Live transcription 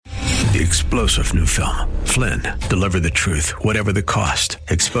The explosive new film, Flynn, deliver the truth, whatever the cost,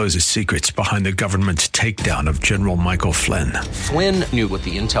 exposes secrets behind the government's takedown of General Michael Flynn. Flynn knew what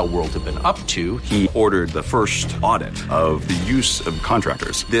the intel world had been up to. He ordered the first audit of the use of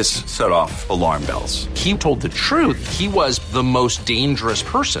contractors. This set off alarm bells. He told the truth. He was the most dangerous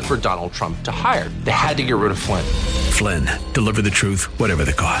person for Donald Trump to hire. They had to get rid of Flynn. Flynn, deliver the truth, whatever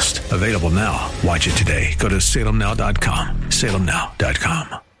the cost. Available now. Watch it today. Go to salemnow.com.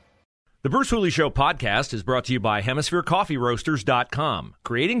 salemnow.com. The Bruce Hooley Show podcast is brought to you by HemisphereCoffeeRoasters.com.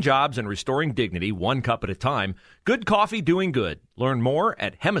 Creating jobs and restoring dignity one cup at a time. Good coffee doing good. Learn more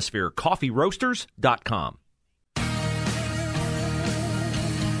at HemisphereCoffeeRoasters.com.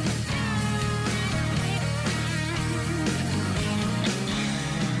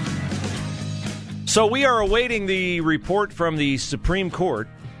 So we are awaiting the report from the Supreme Court,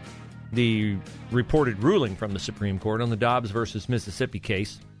 the reported ruling from the Supreme Court on the Dobbs versus Mississippi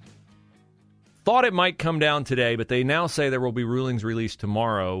case. Thought it might come down today, but they now say there will be rulings released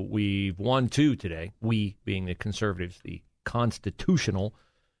tomorrow. We've won two today, we being the conservatives, the constitutional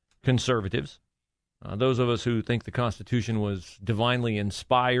conservatives. Those of us who think the Constitution was divinely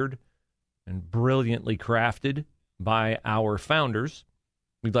inspired and brilliantly crafted by our founders,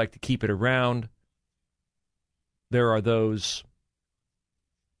 we'd like to keep it around. There are those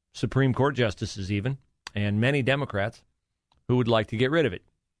Supreme Court justices even, and many Democrats, who would like to get rid of it.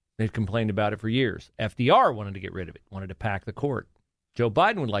 They've complained about it for years. FDR wanted to get rid of it, wanted to pack the court. Joe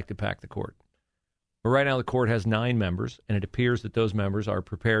Biden would like to pack the court. But right now the court has 9 members, and it appears that those members are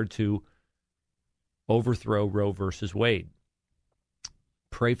prepared to overthrow Roe versus Wade.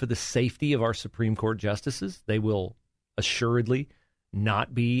 Pray for the safety of our Supreme Court justices. They will assuredly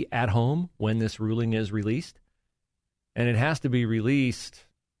not be at home when this ruling is released. And it has to be released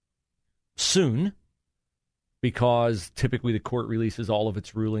soon, because typically the court releases all of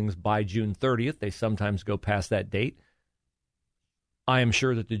its rulings by June 30th. They sometimes go past that date. I am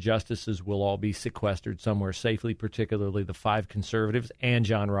sure that the justices will all be sequestered somewhere safely, particularly the 5 conservatives and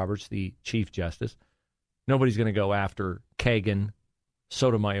John Roberts, the Chief Justice. Nobody's going to go after Kagan,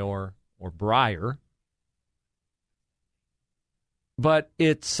 Sotomayor, or Breyer. But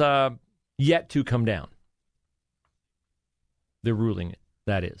it's yet to come down. The ruling,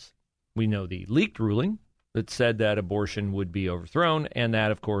 that is. We know the leaked ruling that said that abortion would be overthrown, and that,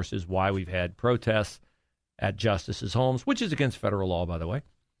 of course, is why we've had protests at justices' homes, which is against federal law, by the way.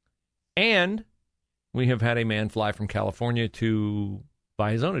 And we have had a man fly from California to,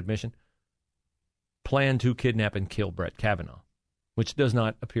 by his own admission, plan to kidnap and kill Brett Kavanaugh, which does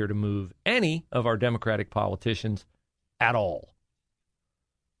not appear to move any of our Democratic politicians at all.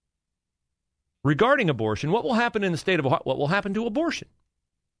 Regarding abortion, what will happen in the state of Ohio? What will happen to abortion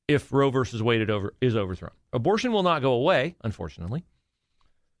if Roe versus Wade is overthrown? Abortion will not go away, unfortunately,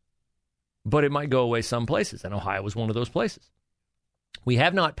 but it might go away some places, and Ohio is one of those places. We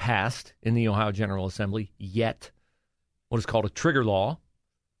have not passed in the Ohio General Assembly yet what is called a trigger law,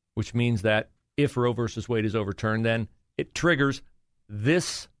 which means that if Roe versus Wade is overturned, then it triggers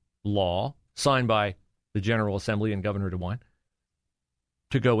this law signed by the General Assembly and Governor DeWine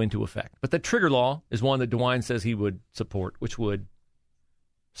to go into effect. But the trigger law is one that DeWine says he would support, which would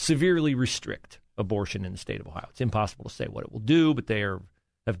severely restrict abortion in the state of Ohio. It's impossible to say what it will do, but there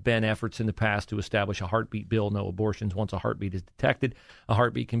have been efforts in the past to establish a heartbeat bill, no abortions once a heartbeat is detected. A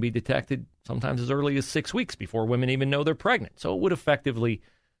heartbeat can be detected sometimes as early as 6 weeks before women even know they're pregnant. So it would effectively,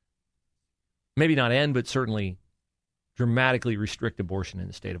 maybe not end, but certainly dramatically restrict abortion in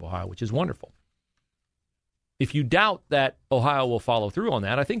the state of Ohio, which is wonderful. If you doubt that Ohio will follow through on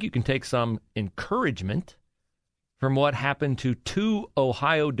that, I think you can take some encouragement from what happened to 2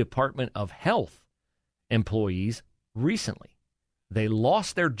 Ohio Department of Health employees recently. They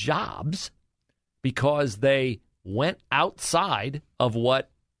lost their jobs because they went outside of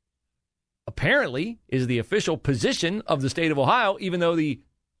what apparently is the official position of the state of Ohio, even though the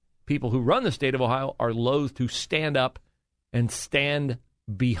people who run the state of Ohio are loath to stand up and stand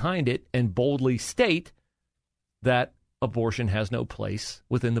behind it and boldly state that abortion has no place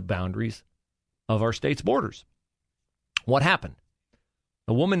within the boundaries of our state's borders. What happened?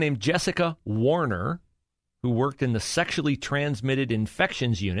 A woman named Jessica Warner, who worked in the Sexually Transmitted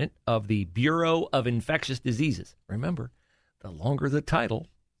Infections Unit of the Bureau of Infectious Diseases. Remember, the longer the title,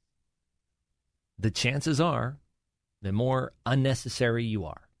 the chances are, the more unnecessary you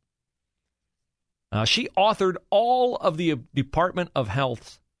are. She authored all of the Department of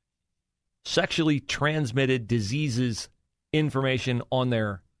Health's sexually transmitted diseases information on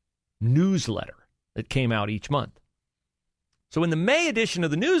their newsletter that came out each month. So in the May edition of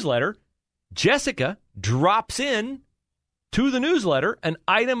the newsletter, Jessica drops in to the newsletter an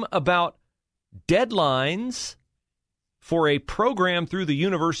item about deadlines for a program through the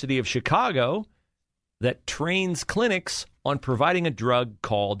University of Chicago that trains clinics on providing a drug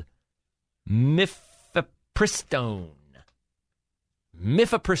called mifepristone.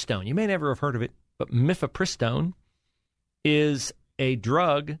 Mifepristone. You may never have heard of it, but mifepristone is a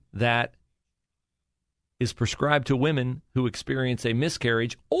drug that is prescribed to women who experience a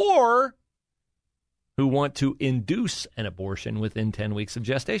miscarriage or who want to induce an abortion within 10 weeks of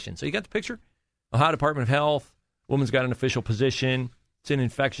gestation. So you got the picture? Ohio Department of Health, woman's got an official position. It's in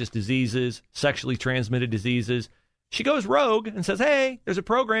infectious diseases, sexually transmitted diseases. She goes rogue and says, hey, there's a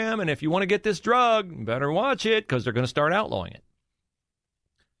program, and if you want to get this drug, you better watch it because they're going to start outlawing it.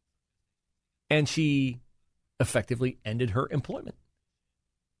 And she effectively ended her employment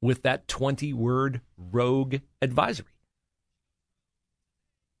with that 20-word rogue advisory.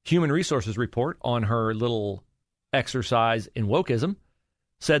 Human Resources report on her little exercise in wokeism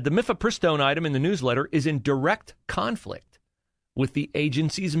said the mifepristone item in the newsletter is in direct conflict with the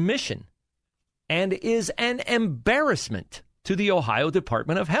agency's mission and is an embarrassment to the Ohio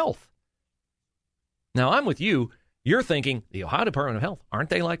Department of Health. Now, I'm with you. You're thinking, the Ohio Department of Health, aren't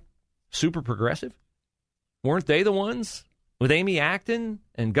they like super progressive? Weren't they the ones with Amy Acton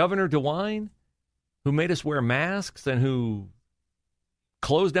and Governor DeWine who made us wear masks and who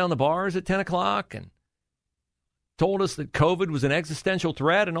closed down the bars at 10 o'clock and told us that COVID was an existential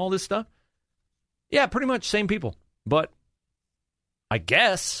threat and all this stuff? Yeah, pretty much same people. But I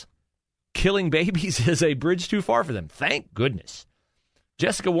guess killing babies is a bridge too far for them. Thank goodness.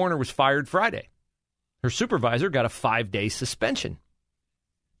 Jessica Warner was fired Friday. Her supervisor got a 5-day suspension.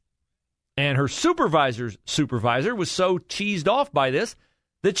 And her supervisor's supervisor was so cheesed off by this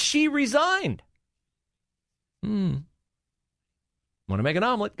that she resigned. Want to make an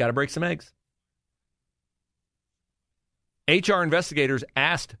omelet, got to break some eggs. HR investigators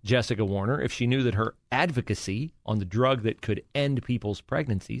asked Jessica Warner if she knew that her advocacy on the drug that could end people's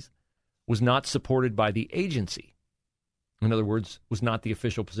pregnancies was not supported by the agency. In other words, was not the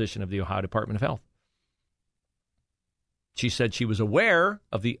official position of the Ohio Department of Health. She said she was aware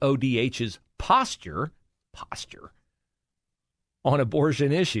of the ODH's posture on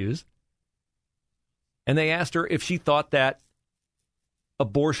abortion issues, and they asked her if she thought that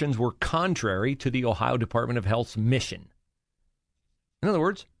abortions were contrary to the Ohio Department of Health's mission. In other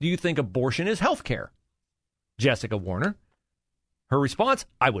words, do you think abortion is health care? Jessica Warner. Her response,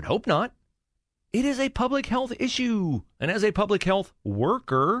 I would hope not. It is a public health issue, and as a public health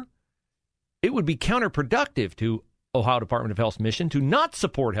worker, it would be counterproductive to Ohio Department of Health's mission to not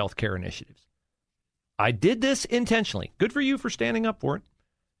support health care initiatives. I did this intentionally. Good for you for standing up for it.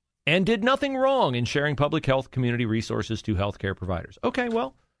 And did nothing wrong in sharing public health community resources to health care providers. Okay,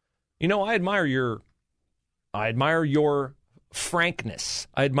 well, you know, I admire your frankness.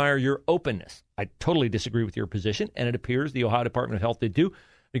 I admire your openness. I totally disagree with your position, and it appears the Ohio Department of Health did too,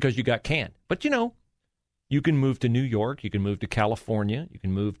 because you got canned. But, you know, you can move to New York, you can move to California, you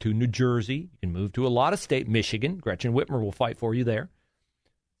can move to New Jersey, you can move to a lot of states, Michigan. Gretchen Whitmer will fight for you there.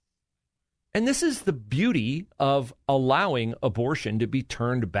 And this is the beauty of allowing abortion to be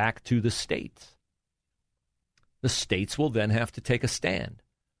turned back to the states. The states will then have to take a stand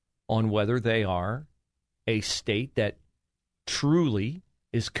on whether they are a state that truly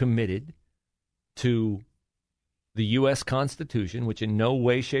is committed to the U.S. Constitution, which in no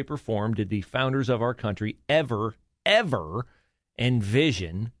way, shape, or form did the founders of our country ever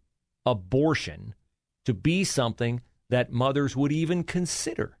envision abortion to be something that mothers would even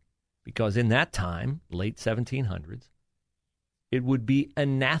consider. Because in that time, late 1700s, it would be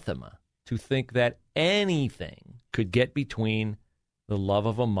anathema to think that anything could get between the love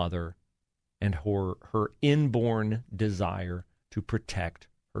of a mother and her inborn desire to protect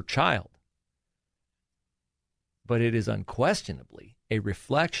her child. But it is unquestionably a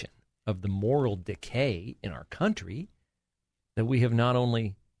reflection of the moral decay in our country that we have not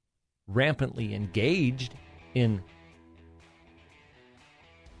only rampantly engaged in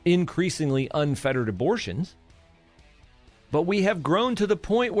increasingly unfettered abortions, but we have grown to the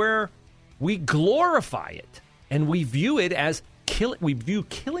point where we glorify it and we view it as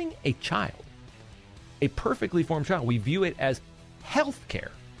killing a child, a perfectly formed child. We view it as health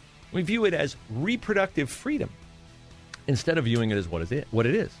care. We view it as reproductive freedom instead of viewing it as what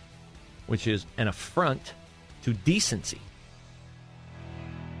it is, which is an affront to decency.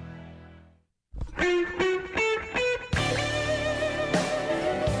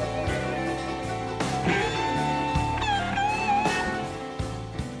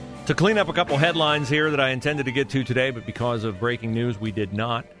 To clean up a couple headlines here that I intended to get to today, but because of breaking news, we did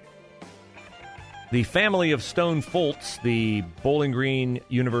not. The family of Stone Foltz, the Bowling Green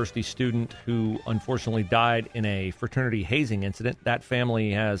University student who unfortunately died in a fraternity hazing incident, that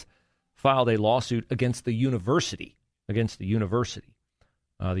family has filed a lawsuit against the university. The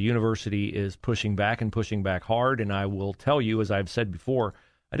university is pushing back and pushing back hard, and I will tell you, as I've said before,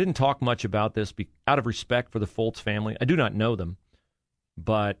 I didn't talk much about this out of respect for the Foltz family. I do not know them,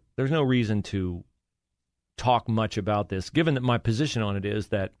 but there's no reason to talk much about this, given that my position on it is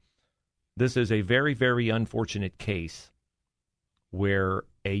that this is a very, very unfortunate case where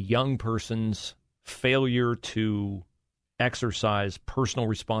a young person's failure to exercise personal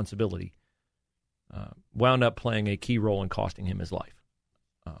responsibility wound up playing a key role in costing him his life.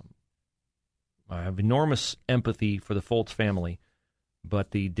 I have enormous empathy for the Foltz family,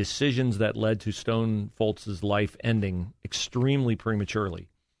 but the decisions that led to Stone Foltz's life ending extremely prematurely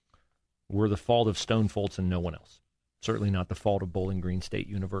were the fault of Stone Foltz and no one else. Certainly not the fault of Bowling Green State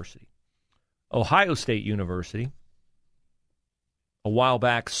University. Ohio State University, a while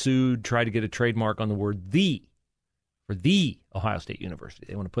back, tried to get a trademark on the word "the" for the Ohio State University.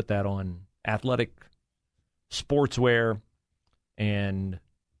 They want to put that on athletic sportswear and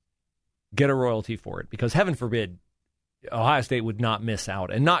get a royalty for it, because heaven forbid Ohio State would not miss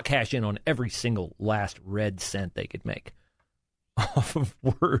out and not cash in on every single last red cent they could make off of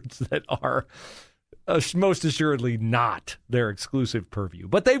words that are most assuredly not their exclusive purview.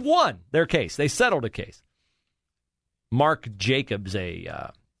 But they've won their case. They settled a case. Marc Jacobs,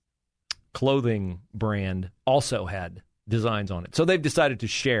 a clothing brand, also had designs on it. So they've decided to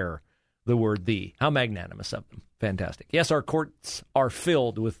share the word "the." How magnanimous of them. Fantastic. Yes, our courts are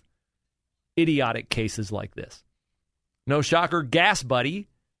filled with idiotic cases like this. No shocker, Gas Buddy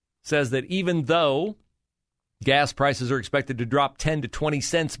says that even though gas prices are expected to drop 10 to 20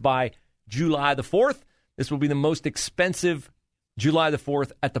 cents by July the 4th, this will be the most expensive July the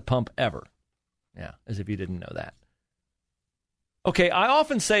 4th at the pump ever. Yeah, as if you didn't know that. Okay, I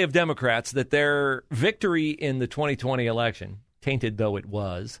often say of Democrats that their victory in the 2020 election, tainted though it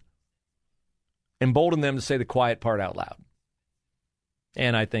was, emboldened them to say the quiet part out loud.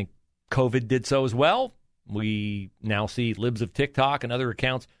 And I think COVID did so as well. We now see libs of TikTok and other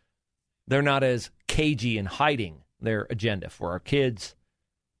accounts. They're not as cagey in hiding their agenda for our kids,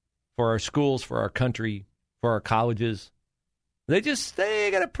 for our schools, for our country, for our colleges. They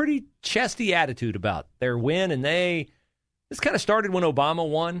got a pretty chesty attitude about their win, and this kind of started when Obama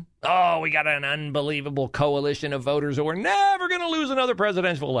won. Oh, we got an unbelievable coalition of voters, and we're never going to lose another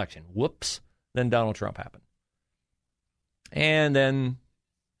presidential election. Whoops. Then Donald Trump happened. And then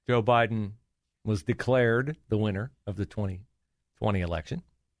Joe Biden was declared the winner of the 2020 election.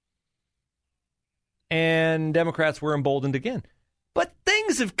 And Democrats were emboldened again. But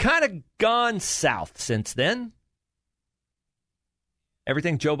things have kind of gone south since then.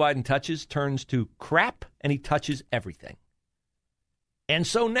 Everything Joe Biden touches turns to crap, and he touches everything. And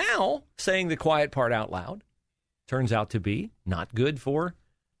so now, saying the quiet part out loud turns out to be not good for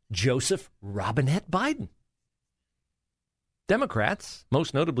Joseph Robinette Biden. Democrats,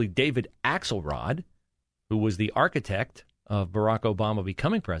 most notably David Axelrod, who was the architect of Barack Obama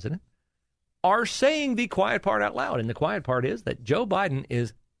becoming president, are saying the quiet part out loud. And the quiet part is that Joe Biden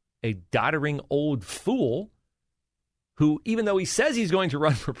is a doddering old fool who, even though he says he's going to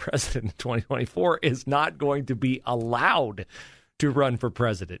run for president in 2024, is not going to be allowed to run for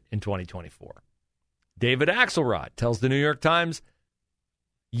president in 2024. David Axelrod tells the New York Times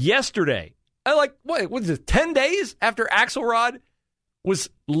yesterday, what is it, 10 days after Axelrod was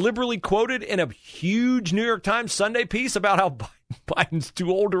liberally quoted in a huge New York Times Sunday piece about how Biden's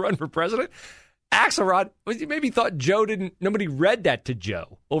too old to run for president. Axelrod maybe thought nobody read that to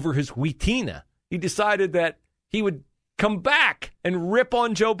Joe over his Wheatina. He decided that he would come back and rip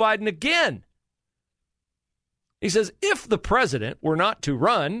on Joe Biden again. He says, if the president were not to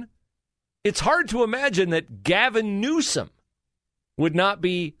run, it's hard to imagine that Gavin Newsom would not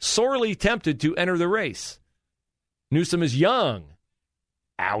be sorely tempted to enter the race. Newsom is young,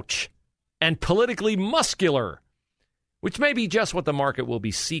 ouch, and politically muscular, which may be just what the market will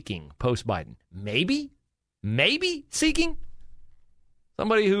be seeking post-Biden. Maybe seeking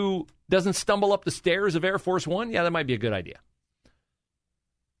somebody who doesn't stumble up the stairs of Air Force One. Yeah, that might be a good idea.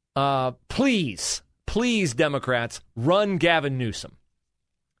 Please, Democrats, run Gavin Newsom.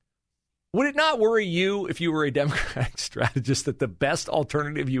 Would it not worry you, if you were a Democratic strategist, that the best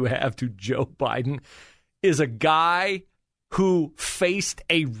alternative you have to Joe Biden is a guy who faced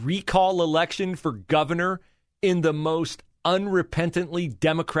a recall election for governor in the most unrepentantly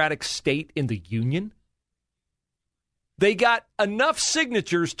Democratic state in the Union? They got enough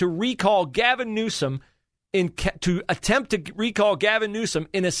signatures to recall Gavin Newsom to attempt to recall Gavin Newsom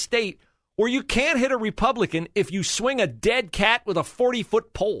in a state or you can't hit a Republican if you swing a dead cat with a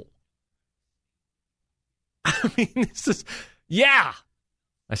 40-foot pole. I mean, this is, yeah.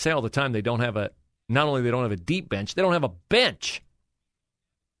 I say all the time not only they don't have a deep bench, they don't have a bench.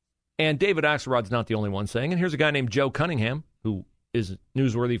 And David Axelrod's not the only one saying, and here's a guy named Joe Cunningham, who is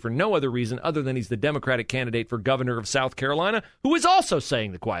newsworthy for no other reason other than he's the Democratic candidate for governor of South Carolina, who is also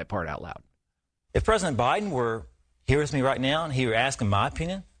saying the quiet part out loud. If President Biden were here with me right now and he were asking my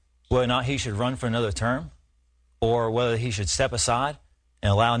opinion, whether or not he should run for another term, or whether he should step aside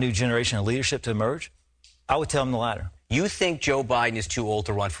and allow a new generation of leadership to emerge, I would tell him the latter. You think Joe Biden is too old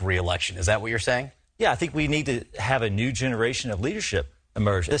to run for re-election? Is that what you're saying? Yeah, I think we need to have a new generation of leadership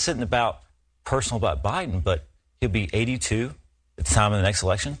emerge. This isn't personal about Biden, but he'll be 82 at the time of the next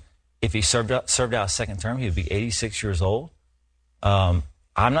election. If he served out a second term, he would be 86 years old. I'm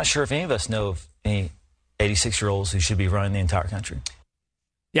not sure if any of us know of any 86-year-olds who should be running the entire country.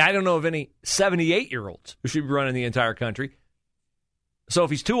 Yeah, I don't know of any 78-year-olds who should be running the entire country. So if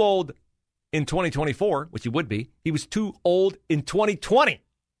he's too old in 2024, which he would be, he was too old in 2020.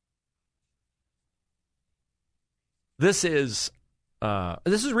 This is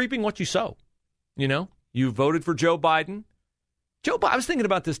reaping what you sow. You know, you voted for Joe Biden. I was thinking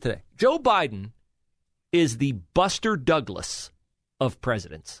about this today. Joe Biden is the Buster Douglas of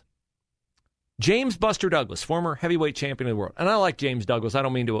presidents. James Buster Douglas, former heavyweight champion of the world. And I like James Douglas. I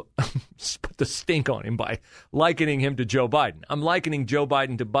don't mean to put the stink on him by likening him to Joe Biden. I'm likening Joe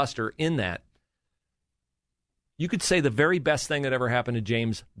Biden to Buster in that you could say the very best thing that ever happened to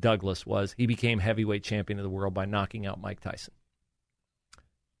James Douglas was he became heavyweight champion of the world by knocking out Mike Tyson.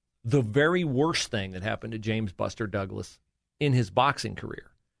 The very worst thing that happened to James Buster Douglas in his boxing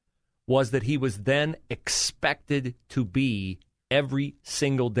career was that he was then expected to be every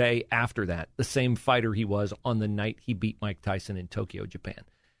single day after that the same fighter he was on the night he beat Mike Tyson in Tokyo, Japan.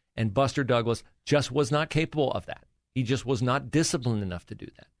 And Buster Douglas just was not capable of that. He just was not disciplined enough to do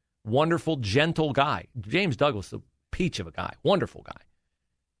that. Wonderful, gentle guy. James Douglas, a peach of a guy. Wonderful guy.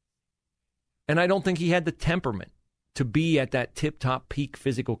 And I don't think he had the temperament to be at that tip-top peak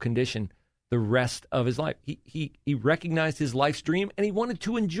physical condition the rest of his life. He recognized his life's dream, and he wanted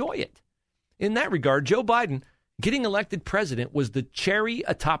to enjoy it. In that regard, Joe Biden getting elected president was the cherry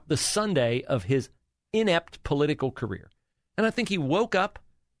atop the sundae of his inept political career. And I think he woke up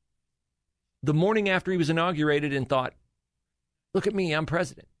the morning after he was inaugurated and thought, look at me, I'm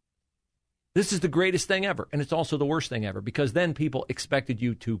president. This is the greatest thing ever. And it's also the worst thing ever, because then people expected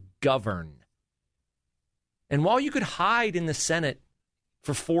you to govern. And while you could hide in the Senate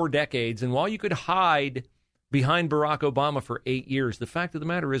for 4 decades, and while you could hide behind Barack Obama for 8 years, the fact of the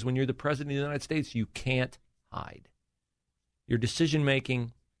matter is when you're the president of the United States, you can't hide. Your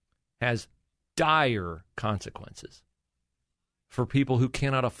decision-making has dire consequences for people who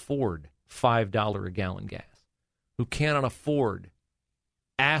cannot afford $5 a gallon gas, who cannot afford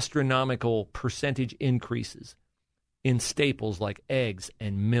astronomical percentage increases in staples like eggs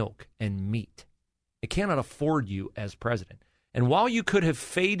and milk and meat. It cannot afford you as president. And while you could have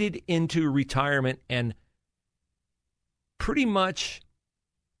faded into retirement and pretty much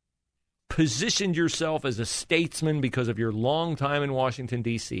positioned yourself as a statesman because of your long time in Washington,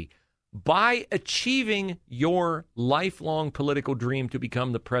 D.C., by achieving your lifelong political dream to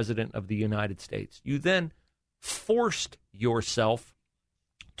become the president of the United States, you then forced yourself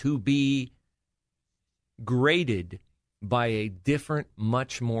to be graded by a different,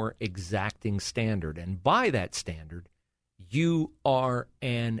 much more exacting standard. And by that standard, you are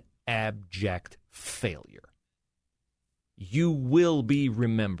an abject failure. You will be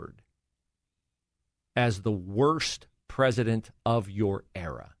remembered as the worst president of your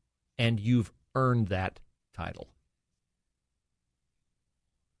era, and you've earned that title.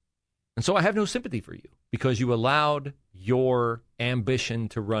 And so I have no sympathy for you because you allowed your ambition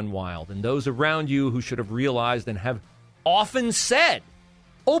to run wild. And those around you who should have realized and have often said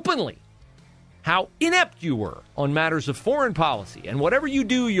openly how inept you were on matters of foreign policy, and whatever you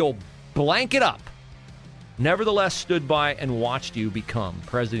do, you'll blank it up, nevertheless stood by and watched you become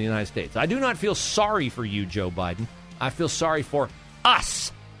president of the United States. I do not feel sorry for you, Joe Biden. I feel sorry for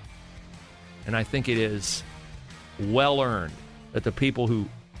us. And I think it is well earned that the people who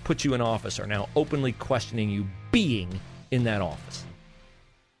put you in office are now openly questioning you being in that office.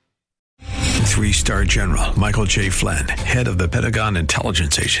 3-star General Michael J. Flynn, head of the Pentagon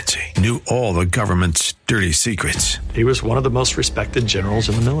Intelligence Agency, knew all the government's dirty secrets. He was one of the most respected generals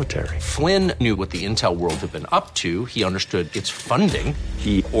in the military. Flynn knew what the intel world had been up to. He understood its funding.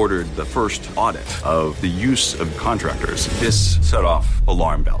 He ordered the first audit of the use of contractors. This set off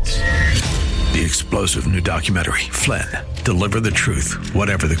alarm bells. The explosive new documentary, Flynn, Deliver the truth,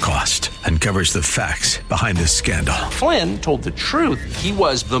 whatever the cost. Uncovers the facts behind the scandal. Flynn told the truth. He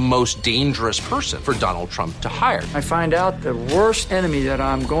was the most dangerous person for Donald Trump to hire. I find out the worst enemy that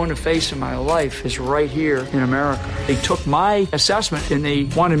I'm going to face in my life is right here in America. They took my assessment and they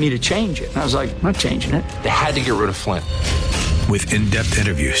wanted me to change it. And I was like, I'm not changing it. They had to get rid of Flynn. With in-depth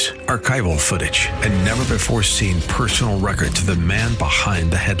interviews, archival footage, and never-before-seen personal records of the man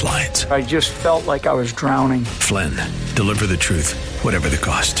behind the headlines. I just felt like I was drowning. Flynn, deliver the truth, whatever the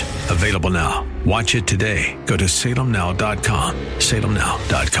cost. Available now. Watch it today. Go to salemnow.com.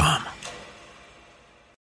 salemnow.com.